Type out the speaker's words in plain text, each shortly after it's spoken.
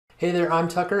Hey there, I'm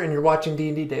Tucker and you're watching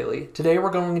D&D Daily. Today we're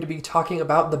going to be talking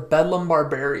about the Bedlam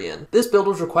Barbarian. This build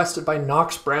was requested by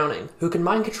Knox Browning, who can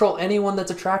mind control anyone that's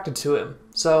attracted to him.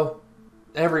 So,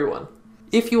 everyone.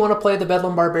 If you want to play the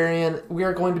Bedlam Barbarian, we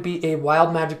are going to be a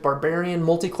Wild Magic Barbarian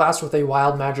multi-class with a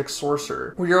Wild Magic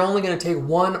Sorcerer. We are only going to take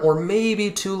 1 or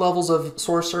maybe 2 levels of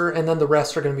Sorcerer, and then the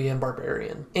rest are going to be in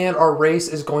Barbarian. And our race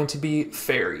is going to be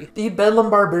Fairy. The Bedlam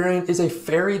Barbarian is a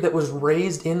fairy that was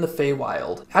raised in the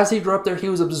Feywild. As he grew up there, he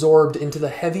was absorbed into the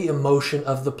heavy emotion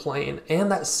of the plane, and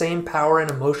that same power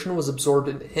and emotion was absorbed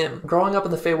into him. Growing up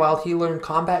in the Feywild, he learned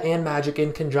combat and magic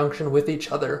in conjunction with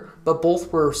each other, but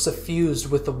both were suffused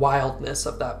with the wildness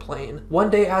of that plane.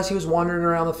 One day as he was wandering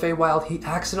around the Feywild, he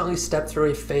accidentally stepped through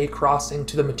a Fey crossing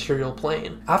to the material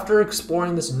plane. After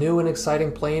exploring this new and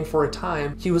exciting plane for a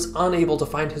time, he was unable to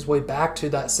find his way back to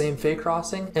that same Fey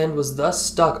crossing and was thus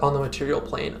stuck on the material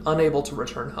plane, unable to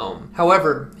return home.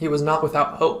 However, he was not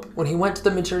without hope. When he went to the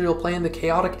material plane, the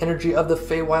chaotic energy of the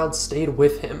Feywild stayed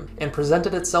with him and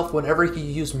presented itself whenever he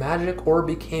used magic or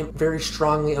became very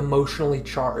strongly emotionally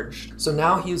charged. So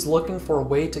now he was looking for a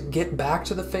way to get back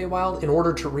to the Feywild in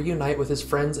order to reunite with his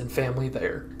friends and family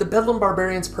there. The Bedlam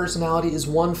Barbarian's personality is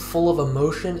one full of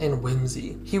emotion and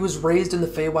whimsy. He was raised in the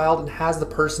Feywild and has the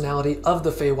personality of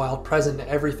the Feywild present in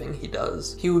everything he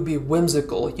does. He would be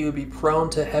whimsical, he would be prone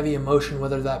to heavy emotion,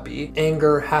 whether that be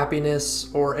anger, happiness,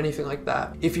 or anything like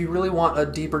that. If you really want a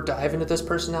deeper dive into this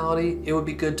personality, it would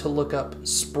be good to look up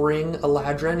Spring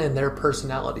Eladrin and their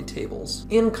personality tables.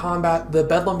 In combat, the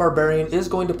Bedlam Barbarian is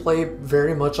going to play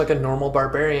very much like a normal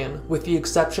barbarian, with the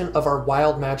exception of our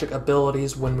wild magic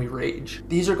abilities when we rage.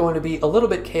 These are going to be a little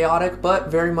bit chaotic, but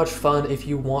very much fun if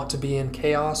you want to be in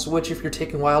chaos, which if you're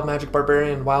taking Wild Magic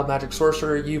Barbarian and Wild Magic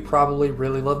Sorcerer, you probably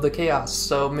really love the chaos,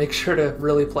 so make sure to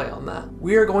really play on that.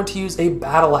 We are going to use a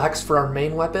battle axe for our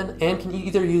main weapon, and can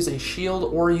either use a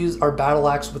shield or use our battle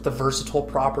axe with the versatile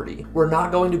property. We're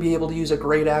not going to be able to use a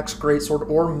great axe, great sword,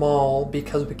 or maul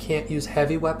because we can't use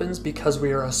heavy weapons because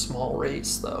we are a small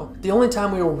race though. The only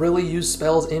time we will really use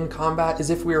spells in combat is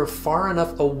if we are far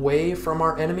enough away from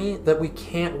our enemy that we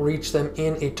can't reach them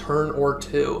in a turn or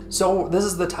 2. So this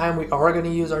is the time we are going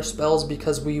to use our spells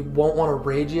because we won't want to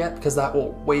rage yet because that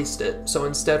will waste it. So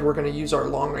instead we're going to use our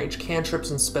long range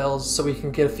cantrips and spells so we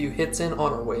can get a few hits in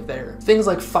on our way there. Things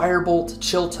like Firebolt,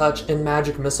 Chill Touch, and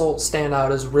Magic Missile stand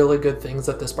out as really good things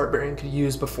that this barbarian could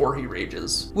use before he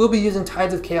rages. We'll be using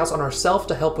Tides of Chaos on ourselves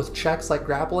to help with checks like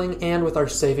grappling and with our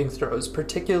saving throws,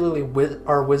 particularly with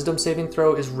our wisdom saving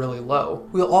throw is really low.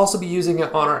 We'll also be using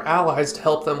it on our allies to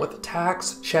help them with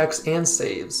attacks, checks, and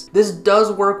saves. This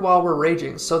does work while we're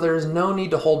raging, so there is no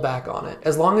need to hold back on it.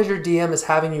 As long as your DM is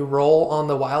having you roll on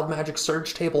the Wild Magic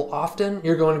Surge table often,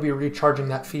 you're going to be recharging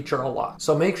that feature a lot.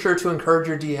 So make sure to encourage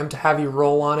your DM to have you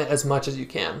roll on it as much as you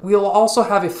can. We will also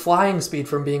have a flying speed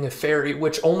from being a fairy,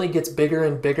 which only gets bigger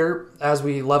and bigger as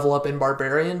we level up in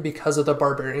Barbarian because of the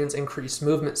Barbarian's increased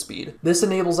movement speed. This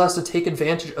enables us to take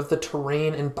advantage of the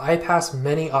terrain and bypass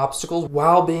many obstacles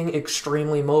while being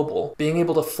extremely mobile. Being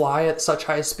able to fly at such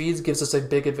high speeds gives us a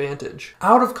big advantage.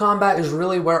 Out of combat is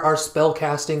really where our spell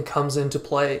casting comes into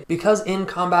play. Because in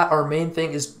combat our main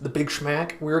thing is the big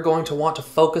schmack, we're going to want to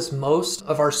focus most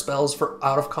of our spells for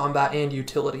out of combat and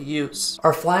utility use.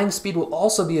 Our flying speed will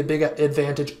also be a big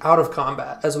advantage out of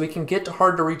combat as we can get to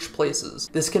hard to reach places.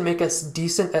 This can make us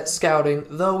decent at scouting,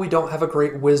 though we don't have a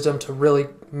great wisdom to really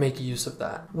make use of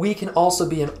that. We can also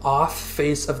be an off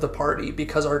face of the party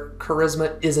because our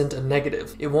charisma isn't a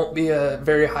negative. It won't be a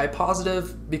very high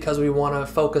positive because we want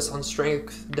to focus on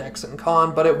strength, dex, and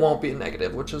con, but it won't be a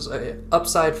negative, which is a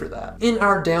upside for that. In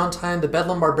our downtime, the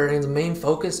Bedlam Barbarian's main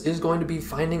focus is going to be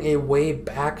finding a way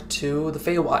back to the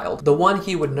Feywild. The one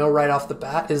he would know right off the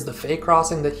bat is the Fey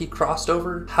crossing that he crossed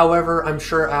over. However, I'm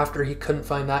sure after he couldn't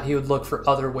find that, he would look for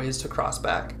other ways to cross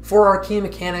back. For our key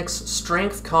mechanics,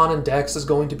 strength, con, and dex is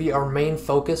going to be our main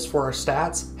focus for our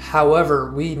stats.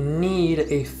 However, we need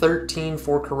a 13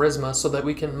 for charisma so that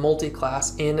we can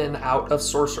multi-class in and out of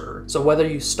Sorcerer. So whether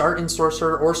you start in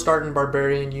Sorcerer or start in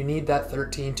Barbarian, you need that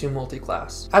 13 to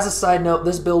multi-class. As a side note,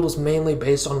 this build was mainly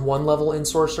based on 1 level in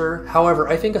Sorcerer. However,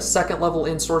 I think a 2nd level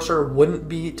in Sorcerer wouldn't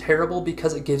be terrible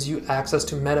because it gives you access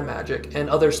to meta magic and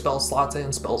other spell slots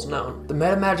and spells known. The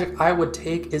meta magic I would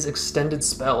take is extended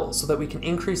spells so that we can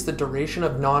increase the duration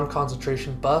of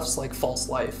non-concentration buffs like False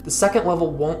Life. The 2nd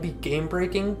level won't be game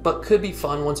breaking, but could be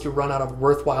fun once you run out of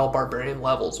worthwhile Barbarian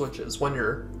levels, which is when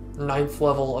you're 9th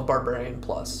level of Barbarian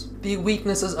Plus. The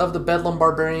weaknesses of the Bedlam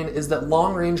Barbarian is that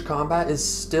long range combat is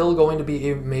still going to be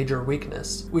a major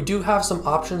weakness. We do have some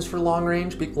options for long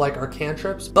range, like our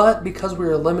cantrips, but because we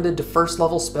are limited to 1st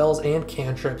level spells and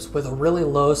cantrips with a really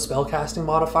low spellcasting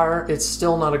modifier, it's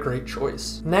still not a great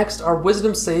choice. Next, our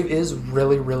wisdom save is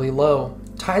really low.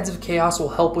 Tides of Chaos will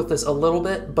help with this a little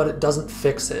bit, but it doesn't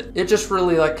fix it. It just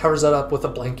really covers it up with a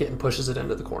blanket and pushes it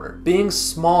into the corner. Being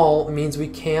small means we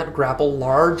can't grapple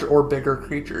large or bigger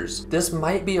creatures. This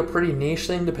might be a pretty niche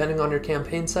thing depending on your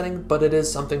campaign setting, but it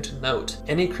is something to note.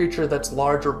 Any creature that's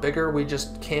large or bigger, we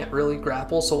just can't really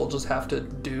grapple, so we'll just have to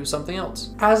do something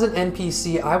else. As an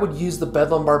NPC, I would use the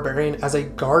Bedlam Barbarian as a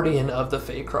guardian of the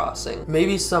Fey Crossing.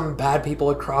 Maybe some bad people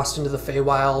had crossed into the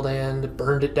Feywild and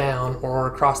burned it down, or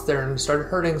crossed there and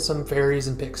started hurting some fairies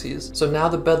and pixies. So now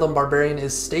the Bedlam Barbarian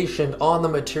is stationed on the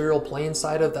material plane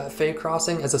side of that Fey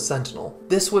Crossing as a sentinel.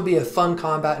 This would be a fun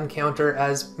combat encounter,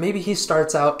 as maybe he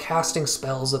starts out casting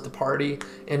spells at the party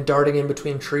and darting in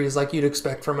between trees like you'd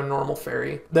expect from a normal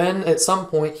fairy. Then at some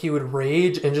point he would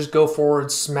rage and just go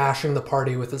forward, smashing the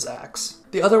party with his axe.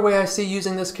 The other way I see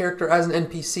using this character as an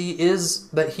NPC is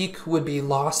that he would be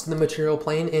lost in the material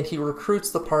plane and he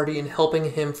recruits the party in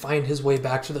helping him find his way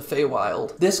back to the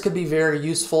Feywild. This could be very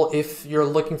useful if you're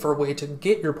looking for a way to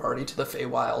get your party to the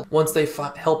Feywild. Once they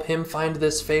help him find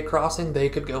this Fey Crossing, they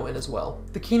could go in as well.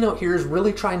 The keynote here is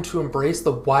really trying to embrace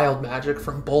the wild magic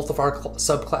from both of our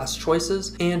subclass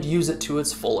choices and use it to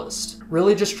its fullest.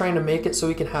 Really just trying to make it so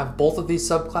we can have both of these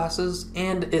subclasses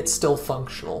and it's still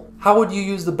functional. How would you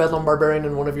use the Bedlam Barbarian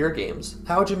in one of your games?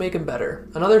 How would you make him better?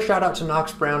 Another shout out to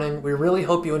Knox Browning. We really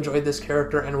hope you enjoyed this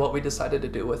character and what we decided to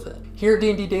do with it. Here at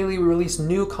D&D Daily, we release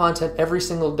new content every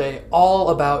single day all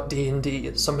about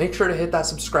D&D, so make sure to hit that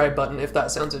subscribe button if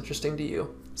that sounds interesting to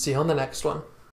you. See you on the next one.